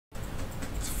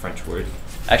French word.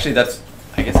 Actually,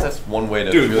 I guess that's one way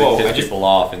to really piss people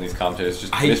off in these commentators.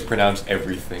 Just mispronounce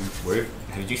everything.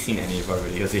 Have you seen any of our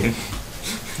videos, Ian?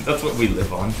 That's what we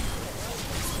live on.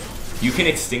 You can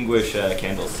extinguish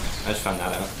candles. I just found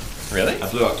that out. Really?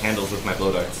 I blew out candles with my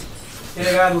blow darts.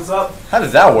 Hey guys, what's up? How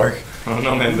does that work? I don't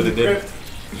know, man, but it did.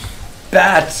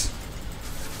 Bats!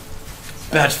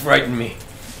 Bats frighten me.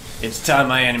 It's time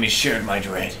my enemy shared my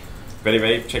dread.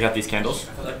 Ready? Check out these candles.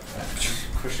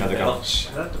 Another go.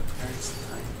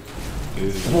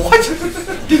 What?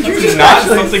 Did you just not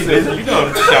something that you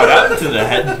don't shout out to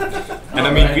that? And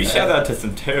I mean, we shout out to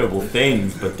some terrible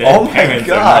things, but dead parents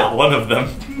are not one of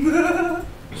them.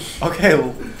 Okay,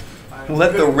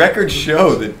 let the record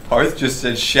show that Parth just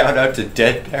said shout out to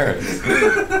dead parents.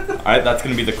 Alright, that's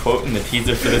gonna be the quote in the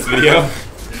teaser for this video.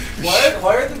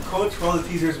 Why are the quotes for all the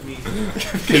teasers me?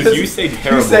 Because you say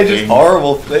terrible things. You say just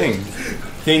horrible things.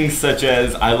 Things such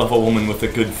as, I love a woman with a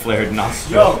good flared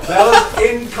nostril. Yo, that was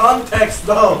in context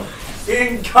though.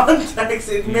 In context,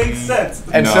 it makes sense.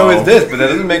 And so is this, but that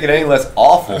doesn't make it any less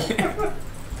awful.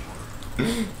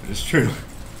 It's true.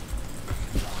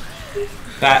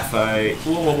 Bat fight.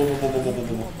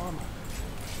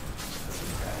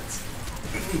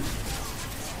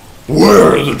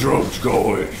 Where are the drugs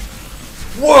going?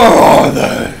 Where are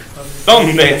they?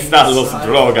 ¿Dónde están los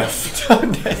drogas? Yo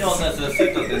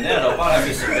necesito dinero para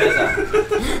mi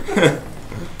cerveza.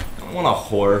 I don't want to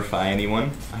horrify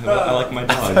anyone. I like my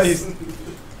dogs. I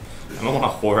don't want to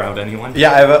whore out anyone.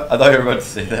 Yeah, I thought you were about to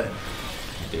say that. I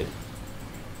did.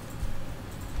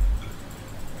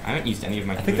 I haven't used any of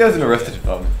my. I think that was an Arrested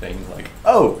Development thing. Like,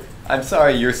 oh, I'm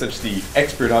sorry you're such the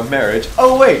expert on marriage.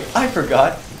 Oh wait, I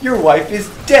forgot. Your wife is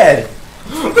dead.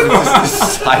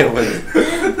 Just silent.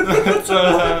 That's,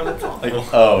 like,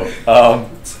 oh, I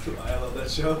love that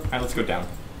show. Alright, let's go down.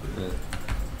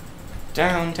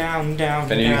 Down.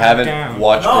 If any of you haven't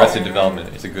watched Arrested Development,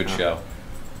 it's a good show.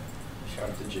 Shout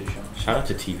out to J Show. Shout out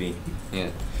to TV. Yeah.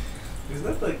 Isn't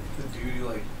that like the dude who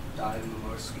like died in the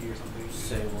motor ski or something?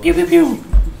 Say what? Pew pew pew.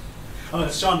 Oh,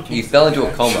 it's Sean Kingston. He fell into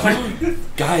a coma.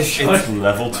 Guys, it's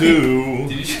level 2.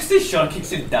 Did you just say Sean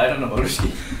Kingston died on a motor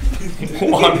ski?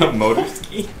 On a motor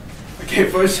ski? Okay,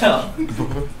 first out.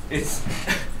 It's.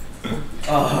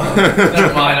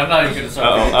 Never mind. I'm not even gonna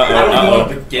start. I don't even want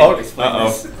to begin to explain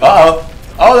this. Oh,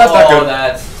 that's not good.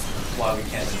 That's why we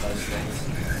can't do such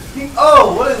things.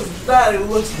 Oh, what is that? It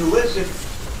looks delicious.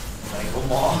 Like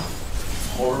Omaha.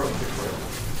 Horror of the grill.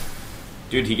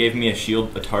 Dude, he gave me a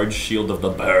shield, a Targe shield of the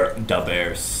bears. The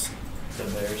Bears.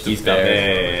 He's the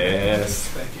bears.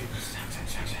 Thank you.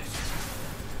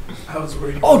 I was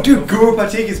worried. Oh, dude, Guru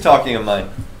Patik is talking of mine.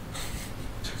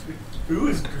 Who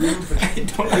is Guru Patik? I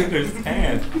don't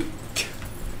understand.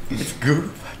 It's Guru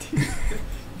Patik. You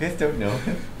guys don't know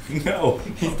him? No.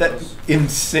 He's that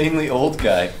insanely old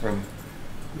guy from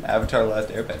Avatar: Last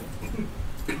Airbender.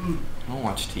 I don't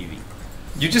watch TV.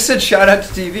 You just said shout out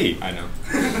to TV. I know.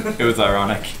 It was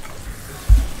ironic.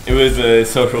 It was a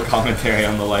social commentary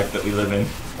on the life that we live in.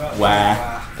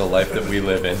 Wow. The life that we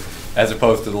live in, as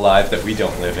opposed to the lives that we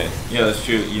don't live in. Yeah, that's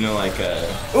true. You know, like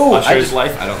Ooh, Usher's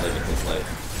life. I don't live in his life,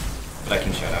 but I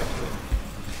can shout out to it.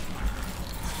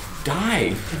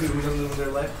 Die. We don't live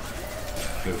their life.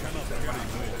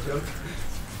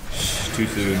 Too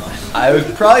soon. I was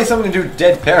probably something to do with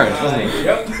dead parents, wasn't he?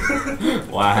 Yep.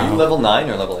 Wow. Are you level 9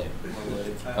 or level 8?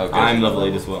 Okay. I'm level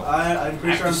 8 as well. I'm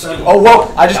pretty sure I'm 7. Oh,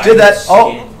 whoa! I just did that.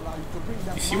 Oh.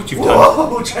 You see what you've done?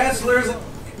 Whoa! Chancellor's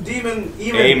demon.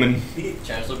 Aemon.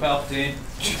 Chancellor Palpatine.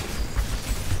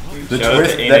 The Shout out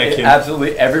twist to that Anakin.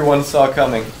 Absolutely everyone saw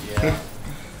coming. Yeah.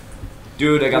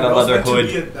 Dude, I got a leather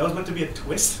hood. That was meant to be a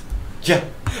twist. Yeah.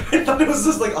 I thought it was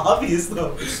just like obvious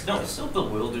though. No, it still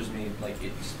bewilders me. Like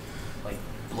it's like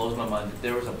blows my mind that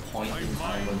there was a point in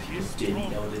time when people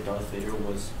didn't know that Darth Vader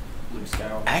was Luke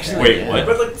Skywalker. Actually, wait, what?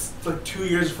 But like 2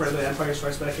 years before the Empire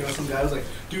Strikes Back, you know, some guy was like,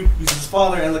 "Dude, he's his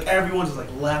father," and like everyone just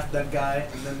like laughed at that guy,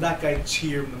 and then that guy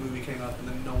cheered when the movie came out, and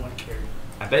then no one cared.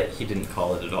 I bet he didn't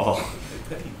call it at all. I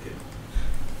bet he did.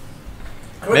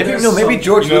 Maybe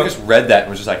George Lucas read that and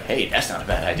was just like, "Hey, that's not a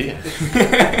bad idea."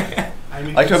 I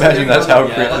mean, I like to imagine that's how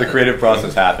Yeah. the creative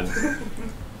process happened.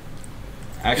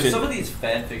 Actually, some of these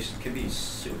fan fictions can be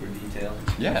super detailed.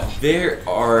 Yeah. there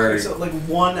are. So like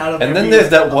one out of. And then every,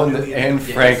 there's that like, one that million. Anne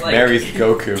Yeah, Frank it's like- marries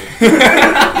Goku.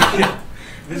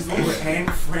 There's one where Anne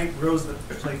Frank grows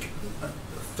like a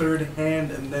third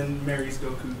hand and then marries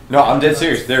Goku. No, I'm dead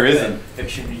serious. There isn't.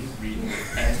 Fiction are you reading?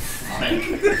 Anne Frank.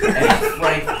 Anne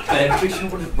Frank fan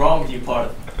fiction? What is wrong with you,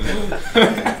 Parth?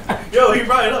 Yo, he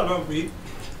brought it up, not me.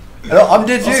 No, I'm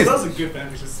dead Also, serious. that was a good fan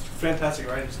fiction. fantastic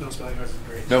writing, just no spelling errors is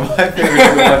great. No, my favorite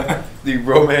is the one, the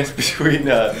romance between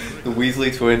the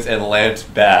Weasley twins and Lance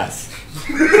Bass.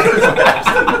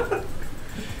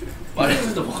 Why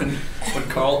is the one when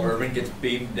Carl Urban gets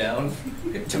beamed down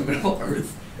into Middle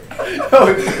Earth?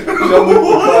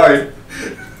 Sorry.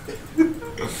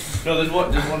 No, there's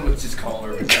one with just Carl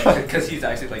Urban because he's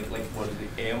actually like what is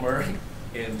it, Aemir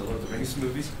in the Lord of the Rings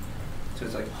movies. So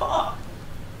it's like ha,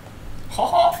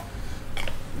 ha.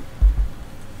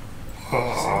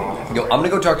 Yo, I'm gonna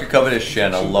go talk to Covetous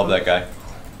Shen. I love that guy.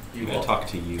 I'm gonna talk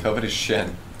to you. Covetous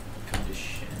Shen.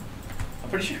 I'm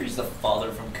pretty sure he's the father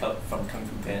from Kung Fu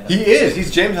Panda. He is.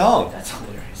 He's James Hong. That's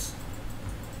hilarious.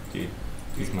 Dude,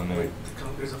 he's my man. Wait,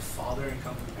 there's a father in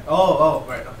Kung Fu Panda. Oh,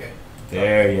 right, okay.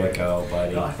 There you go,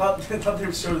 buddy. No, I thought they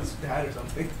were showing his dad or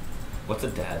something. What's a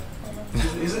dad?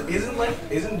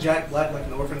 Isn't Jack Black like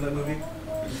an orphan in that movie?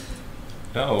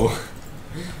 No.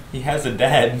 He has a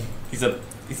dad. He's a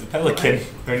pelican.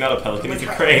 Or not a pelican, he's a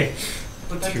crane.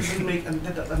 But that doesn't make...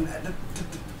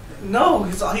 No,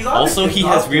 he's also, he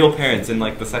has real parents in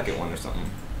like the second one or something.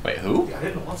 Wait, who? Yeah, I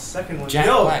didn't watch the second one. Jack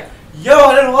Black. Yo,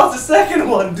 I didn't watch the second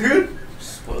one, dude.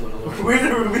 Spoiler alert. Way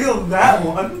to reveal that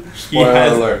one. Spoiler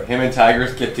alert. Him and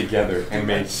tigers get together and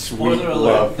make sweet Spoiler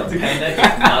love. alert. The panda is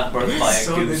not birthed by a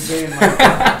So goose. they say in my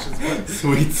actions.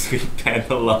 Sweet, sweet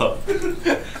panda love.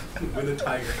 With a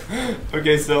tiger.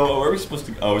 Okay, so where are we supposed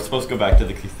to go? Oh, we're supposed to go back to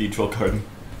the cathedral garden.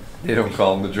 They don't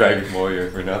call him the Dragon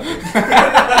Warrior for nothing.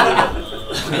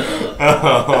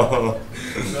 Oh.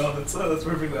 No, that's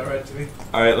perfectly alright to me.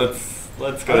 Alright,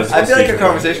 let's go. I feel like our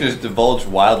conversation has divulged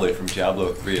wildly from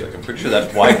Diablo 3. Like, I'm pretty sure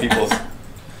that's why people...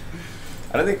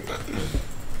 I don't think...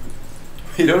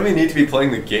 You don't even need to be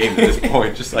playing the game at this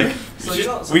point. Just like...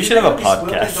 we should have a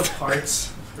Split podcast. into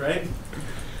parts, right?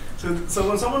 So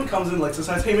when someone comes in like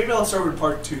decides, hey, maybe I'll start with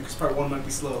part 2 because part 1 might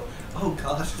be slow. Oh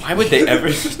god. Why would they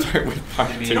ever start with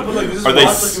part 2? No, but, like, Are they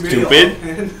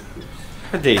stupid?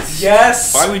 Are they?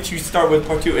 Yes. Why would you start with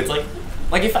part 2? It's like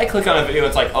if I click on a video,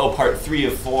 it's like, oh, part 3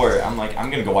 of 4. I'm like,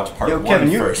 I'm gonna go watch part 1 Kevin,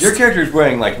 first. your character's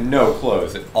wearing like no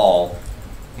clothes at all.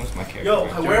 What's my character? Yo,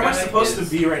 where am I supposed to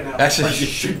be right now? Actually,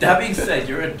 That being said,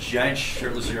 you're a giant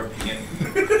shirtless European.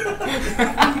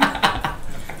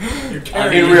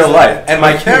 in real life, and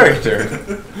my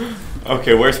character.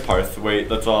 Okay, where's Parth? Wait,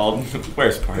 that's all.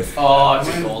 Where's Parth? Oh,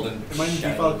 it's golden. Am I in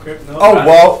defiled crypt? No. Oh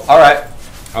well, all right.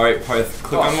 Alright, Parth,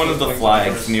 click on one of the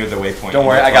flags near the waypoint. Don't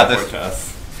worry, and I got teleport this. to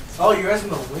us. Oh, you're guys in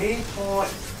the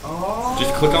waypoint. Oh.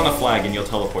 Just click on a flag and you'll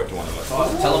teleport to one of us. Oh,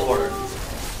 teleporter.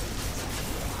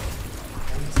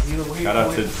 See the waypoint. Shout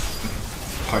out to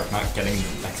Parth not getting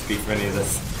XP for any of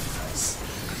this.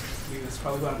 Nice. Dude, it's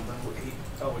probably on level 8.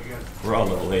 Oh my god. We're all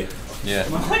level 8. Yeah.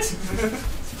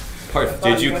 What? Parth,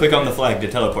 did you click on the flag to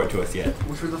teleport to us yet?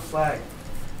 Which was the flag?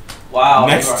 Wow.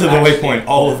 Next to the waypoint,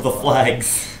 all of the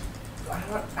flags.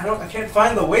 I can't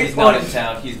find the waypoint. He's not in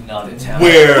town. He's not in town.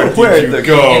 Where Where'd did you the-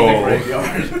 go?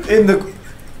 In the,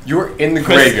 you're in the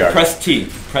graveyard. Press T.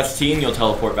 Press T and you'll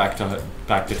teleport back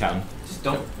to town. Just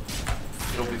don't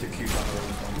with your cucumber or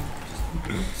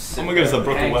anything. Just Oh my goodness, I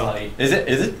broke a hang well. tight. Is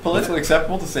it politically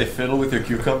acceptable to say fiddle with your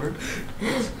cucumber?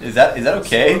 Is that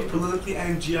okay? Both politically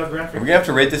and Are geographically. we gonna have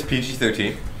to rate this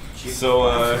PG-13? So,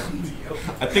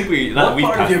 I think we What part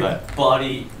of passed your that.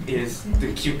 body is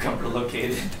the cucumber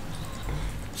located?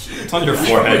 It's on your Wait,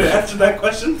 forehead. answer that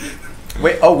question.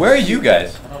 Wait, oh, where are you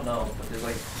guys? I don't know, but there's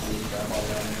like blue crap all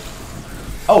around here.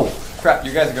 Oh, crap,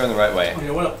 you guys are going the right way.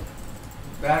 Okay, what up?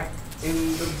 Back in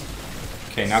the...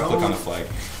 Okay, now click on the flag.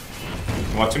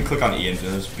 Watch him click on Ian, and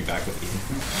then just be back with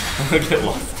Ian. I'll get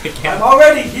lost again. I'm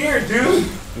already here, dude.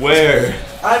 Where?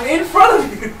 I'm in front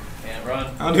of you. Can't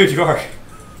run. Oh, dude, you are.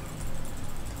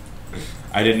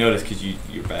 I didn't notice because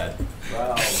you're bad. Wow,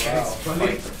 wow.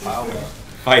 funny. Fight the power.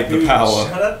 Fight the Dude, power.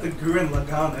 Shout out to Gurren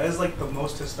Lagann. That is like the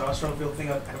most testosterone-filled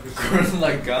thing I've ever seen. Gurren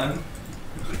like gun.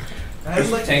 That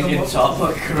is like Tank the and most... top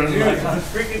like Gurren Dude, Lagann.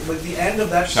 freaking, like the end of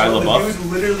that Shia show, the LaBeouf? dude's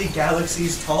literally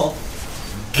galaxies tall.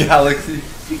 Galaxy.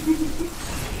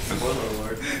 Spoiler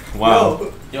alert. Wow.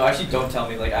 Yo, Yo, actually, don't tell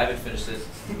me. Like, I haven't finished this.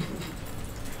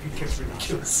 it gets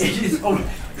ridiculous. It is. Oh,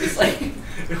 it's like.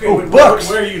 Okay, Oh, wait, books!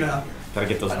 Where are you now? Gotta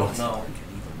get those I don't books. know.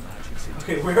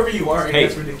 Okay, wherever you are, it Hey,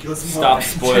 gets ridiculous. Stop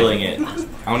spoiling it.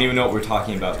 I don't even know what we're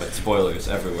talking about, but spoilers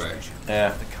everywhere.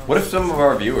 Yeah. What if some of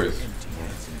our viewers...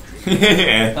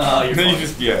 Yeah. Oh, you're You fine.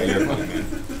 just, yeah, you're fine, man.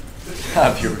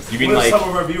 viewers. You mean What if like some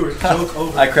of our viewers joke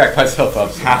over? I cracked myself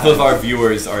up. half of our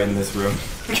viewers are in this room?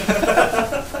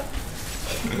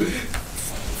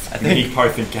 I Me, think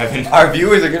Parth, and Kevin. our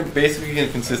viewers are basically going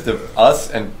to consist of us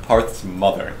and Parth's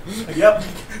mother. Yep.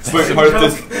 Wait, Parth,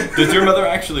 does your mother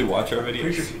actually watch our Pretty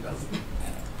sure videos? she does.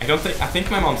 I think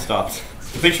my mom stopped.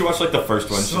 think she watched like the first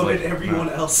one. So She's did like, everyone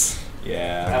nah. else.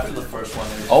 Yeah. After the first one.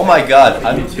 Oh my god,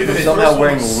 I'm The somehow first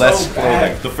wearing one was less so bad.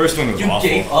 clothing. The first one was You awful.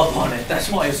 gave up on it. That's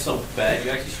why it's so bad.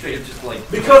 You actually straight up just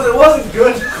like Because it wasn't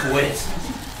good. quit.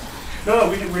 No,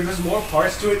 there's more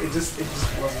parts to it. It just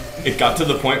wasn't. It got to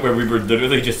the point where we were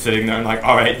literally just sitting there and like,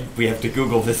 all right, we have to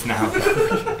Google this now.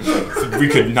 So we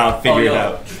could not figure it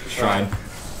out. Shrine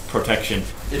protection.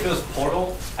 If it was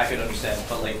Portal, I could understand,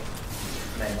 but like,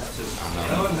 man, that's just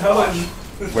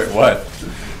No. Wait, what?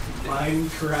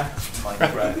 Minecraft.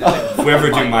 Minecraft. If we ever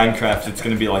do Minecraft, it's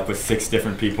gonna be like with 6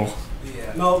 different people.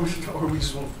 Yeah. No, or we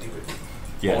just won't do it.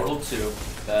 Yeah. Portal 2,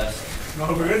 best. No,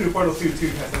 we're gonna do Portal 2 too,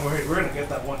 guys. Don't worry, we're gonna get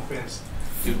that one finished.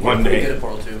 Dude, One we're pretty day. good at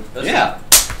Portal 2. That's Yeah.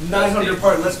 900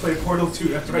 part Let's Play Portal 2.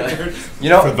 That's right there. You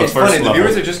know, For the it's first funny, the level.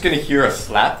 viewers are just gonna hear a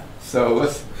slap, so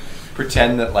let's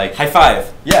pretend that like... High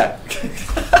five. Yeah.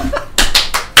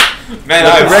 Man, Let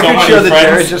I the have so record many show that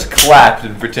Jared friends. just clapped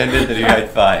and pretended that he high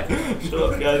five. Shut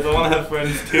up, guys. I want to have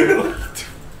friends too.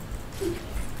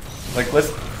 Like,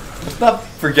 let's not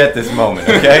forget this moment,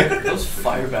 okay? Those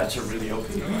fire bats are really OP.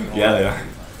 Yeah, they are.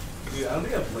 Dude, I don't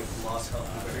think I've like lost health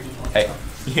in a very long Hey. time.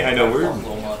 Yeah, I know.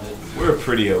 Low-minded. We're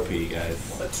pretty OP, guys.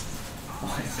 What?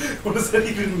 What does that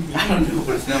even mean? I don't know,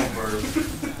 but it's now a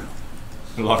verb.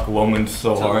 Lock Lomond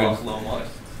so To hard. lock low-mind.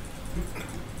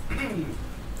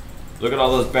 Look at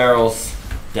all those barrels.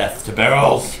 Death to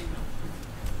barrels.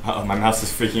 Uh oh, my mouse is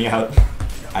freaking out.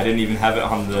 I didn't even have it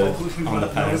on the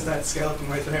Notice pad. that skeleton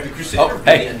right there. Oh,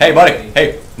 hey, buddy.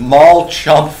 Hey, Maul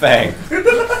Chomp Fang.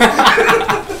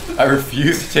 I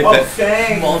refuse to take Oh, that.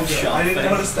 Fang! Mom I shot didn't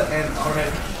Fang. notice the end.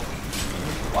 Alright.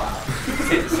 Wow.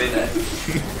 Say that.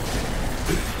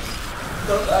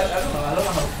 I don't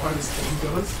know how far this game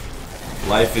goes.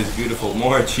 Life is beautiful.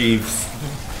 More achieves.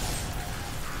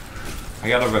 I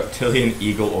got a reptilian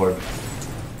eagle orb.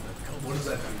 What does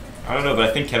that mean? I don't know, but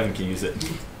I think Kevin can use it.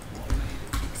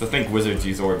 Because I think wizards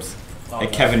use orbs. Oh, Hey,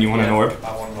 Kevin, you want an orb?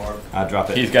 I want an orb. Drop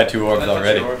it. He's got 2 orbs That's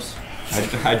already. yours.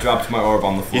 I dropped my orb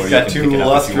on the floor. He's You got can 2 pick it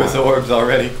up if you lustrous want. orbs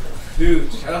already.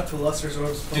 Dude, shout out to Luster's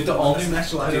Orbs. Dude, the only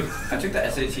national dude, item. I took the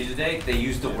SAT today. They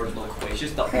used the word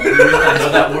loquacious. The only reason I know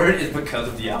that word is because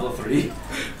of Diablo 3.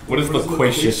 What does What does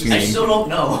loquacious loquacious I mean? still don't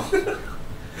know.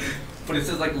 But it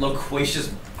says like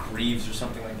loquacious greaves or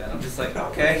something like that. I'm just like,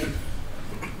 okay.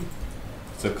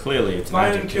 So clearly it's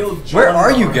Find and magic. kill John Where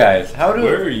are you Dar. guys? How do...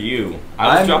 Where are you? I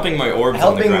was I'm dropping my orbs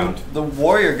on the helping ground. the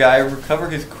warrior guy recover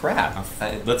his crap.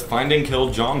 Let's find and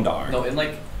kill John Dar. No, in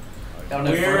like, I don't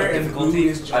know, Where for and difficulty, who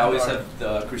is John I always Dar? have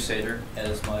the Crusader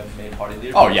as my main party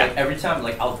leader. Oh, yeah. Like, every time,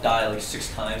 like, I'll die like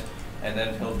 6 times, and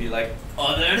then he'll be like,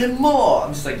 oh, there and more.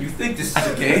 I'm just like, you think this is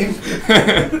a game?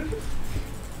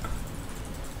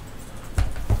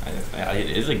 It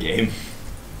is a game.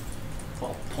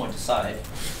 Well, point aside.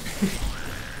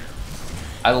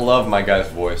 I love my guy's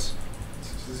voice.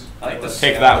 I like this.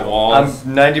 Take that, Walls.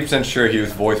 I'm 90% sure he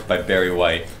was voiced by Barry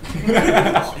White.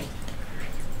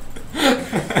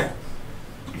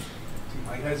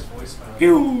 My guy's voice, man.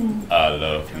 You. I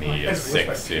love me a That's voiced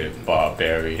by sexy Pete.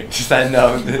 barbarian. Just I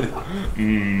know.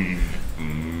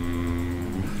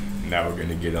 Now we're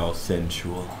gonna get all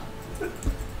sensual.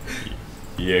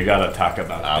 You gotta talk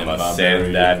about them I'ma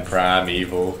send that barbarians.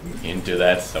 primeval into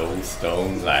that soul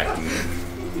stone like.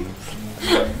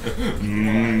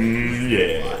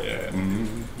 Yeah.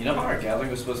 You know how our gathering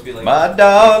was supposed to be like, My every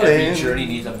darling. journey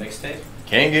needs a mixtape?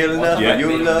 Can't get One enough time Yeah. of I your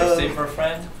made a mixtape love. for a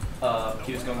friend.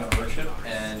 He was going on a road trip,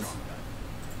 and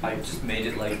I just made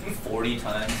it like 40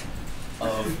 times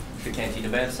of the Cantina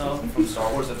Band song from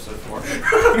Star Wars Episode 4.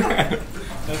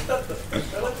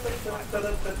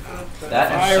 That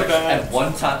Fire and, band. and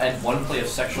one time and one play of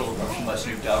Sexual Eruption by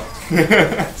Snoop Dogg.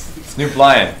 Snoop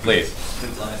Lion, please.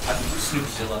 Snoop Lion. I think it's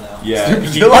Snoopzilla now. Yeah.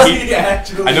 He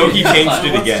actually. I know he changed What's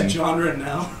it again. the genre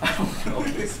now? I don't know. I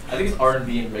think it's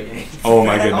R&B and reggae. Oh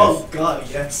my Oh goodness. god,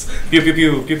 yes. Pew pew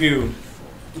pew pew pew.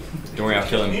 Don't worry, I'll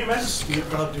kill Can you him. imagine Snoop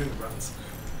Dogg doing runs?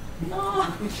 No.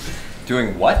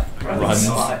 Doing what? Runs.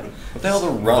 What the hell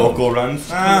are runs? Vocal runs.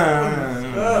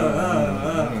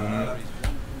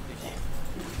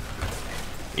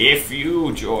 If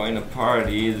you join a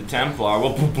party, the Templar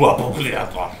will.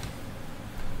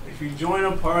 If you join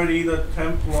a party, the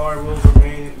Templar will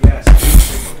remain.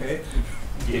 Yes, okay.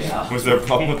 Yeah. Was there a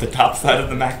problem with the top side of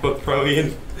the MacBook Pro,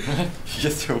 Ian?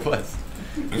 Yes, there was.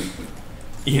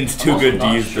 Ian's I'm too also good to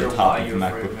not use sure the top why of the your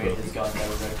frame MacBook rate Pro. has gone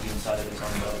directly inside of its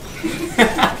own belt.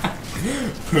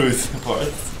 Who's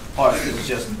Parth? Parth is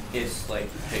just, it's like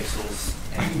pixels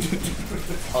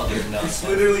and other It's nonsense.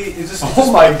 literally. It's just.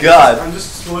 Oh my God. I'm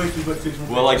just scrolling through like different.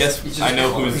 Well, I pictures. guess It's just I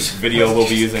know colors. whose video we'll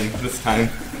be using this time.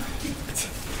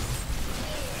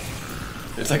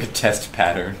 It's like a test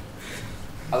pattern.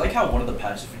 I like how one of the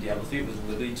patches for Diablo 3 was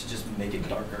literally to just make it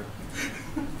darker.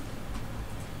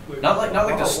 Wait, Not like the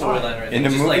why? storyline or anything. In a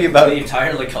just movie like about- the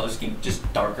entire like color scheme,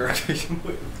 just darker.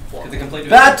 Because they can play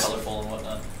That- colorful and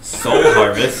whatnot. Soul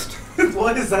Harvest.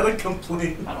 Why is that a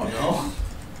complaint? I don't know.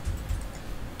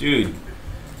 Dude,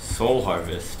 Soul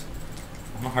Harvest.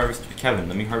 I'm gonna harvest Kevin,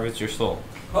 let me harvest your soul.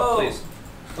 Oh, please.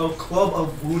 Oh, Club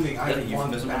of Wounding. Is I that a want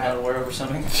euphemism I'm not that. aware of or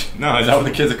something? No, Is that what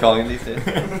the kids are calling it these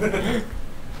days?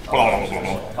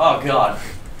 Oh god.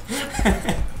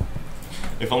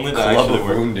 If only that Club actually of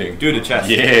worked. Wounding. Dude, a chest.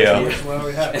 Yeah. What do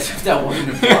we have? As if that wasn't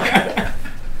implied.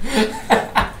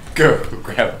 Go,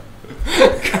 grab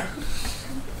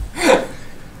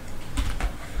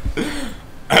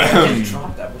I just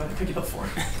dropped that. What did I pick it up for?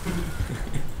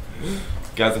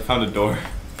 Guys, I found a door.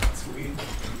 Sweet.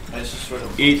 I just destroyed a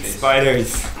Eat bookcase.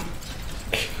 spiders.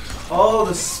 Oh,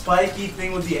 the spiky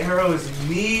thing with the arrow is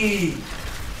me.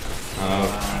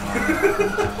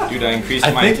 Dude, I increased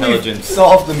I my think intelligence. we've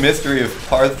solved the mystery of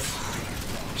Parth's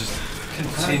just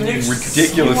Continued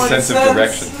ridiculous so much sense of sense.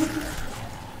 direction.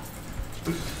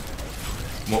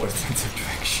 What was sense of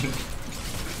direction?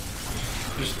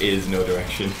 There is no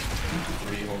direction.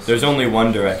 There's only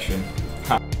one direction.